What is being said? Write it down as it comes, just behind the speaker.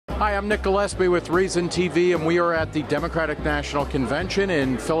Hi, I'm Nick Gillespie with Reason TV, and we are at the Democratic National Convention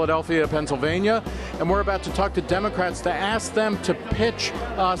in Philadelphia, Pennsylvania, and we're about to talk to Democrats to ask them to pitch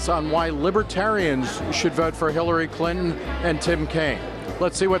us on why libertarians should vote for Hillary Clinton and Tim Kaine.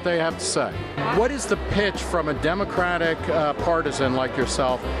 Let's see what they have to say. What is the pitch from a Democratic partisan like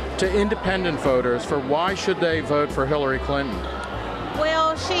yourself to independent voters for why should they vote for Hillary Clinton?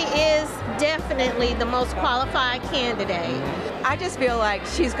 Well, she is definitely the most qualified candidate. I just feel like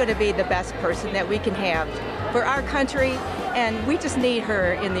she's going to be the best person that we can have for our country, and we just need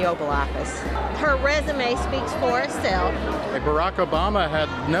her in the Oval Office. Her resume speaks for itself. Barack Obama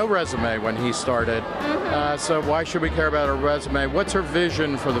had no resume when he started, so why should we care about her resume? What's her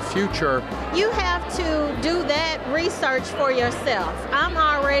vision for the future? You have to do that research for yourself. I'm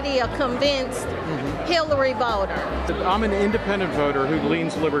already a convinced Hillary voter. I'm an independent voter who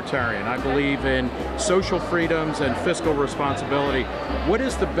leans libertarian. I believe in social freedoms and fiscal responsibility. What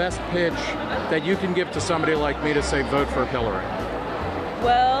is the best pitch that you can give to somebody like me to say vote for Hillary?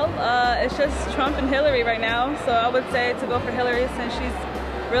 Well, it's just Trump and Hillary right now, so I would say to go for Hillary since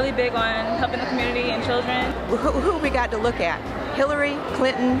she's really big on helping the community and children. Who we got to look at? Hillary,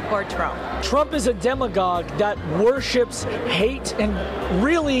 Clinton, or Trump? Trump is a demagogue that worships hate and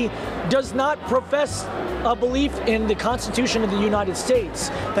really does not profess a belief in the Constitution of the United States.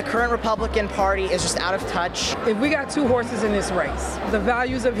 The current Republican Party is just out of touch. If we got two horses in this race, the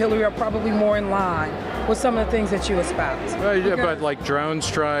values of Hillary are probably more in line with some of the things that you espouse. But like drone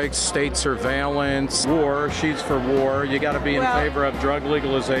strikes, state surveillance, war, she's for war. You got to be in favor of drug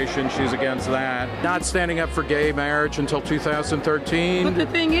legalization, she's against that. Not standing up for gay marriage until 2013. But the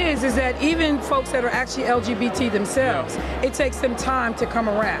thing is that even folks that are actually LGBT themselves, it takes them time to come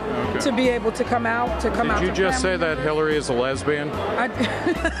around, to be able to come out, Did you just say that Hillary is a lesbian?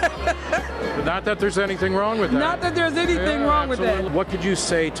 Not that there's anything wrong with that. Not that there's anything wrong with that. What could you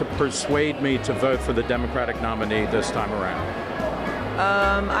say to persuade me to vote for the Democratic nominee this time around?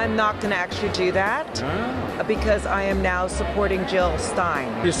 I'm not going to actually do that because I am now supporting Jill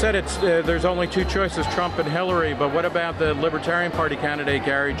Stein. You said there's only two choices, Trump and Hillary, but what about the Libertarian Party candidate,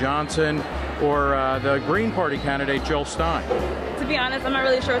 Gary Johnson, or the Green Party candidate, Jill Stein? To be honest, I'm not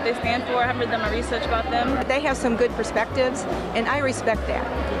really sure what they stand for. I haven't done my research about them. They have some good perspectives, and I respect that.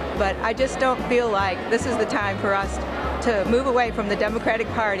 But I just don't feel like this is the time for us to move away from the Democratic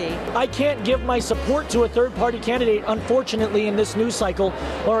Party. I can't give my support to a third-party candidate, unfortunately, in this news cycle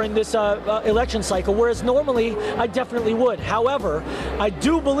or in this election cycle, whereas normally I definitely would. However, I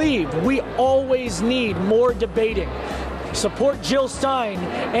do believe we always need more debating. Support Jill Stein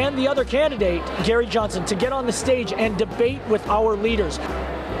and the other candidate, Gary Johnson, to get on the stage and debate with our leaders.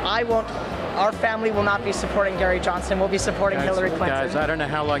 Our family will not be supporting Gary Johnson. We'll be supporting Hillary Clinton. Guys, I don't know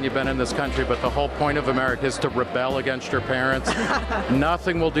how long you've been in this country, but the whole point of America is to rebel against your parents.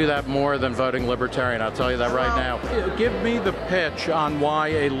 Nothing will do that more than voting libertarian. I'll tell you that right now. Give me the pitch on why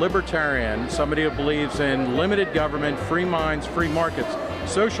a libertarian, somebody who believes in limited government, free minds, free markets,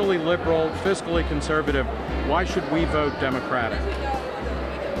 socially liberal, fiscally conservative, why should we vote Democratic?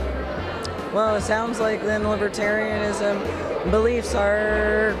 Well, it sounds like then libertarianism beliefs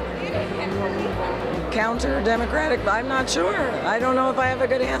are counter-democratic, but I'm not sure. I don't know if I have a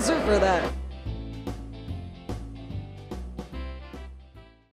good answer for that.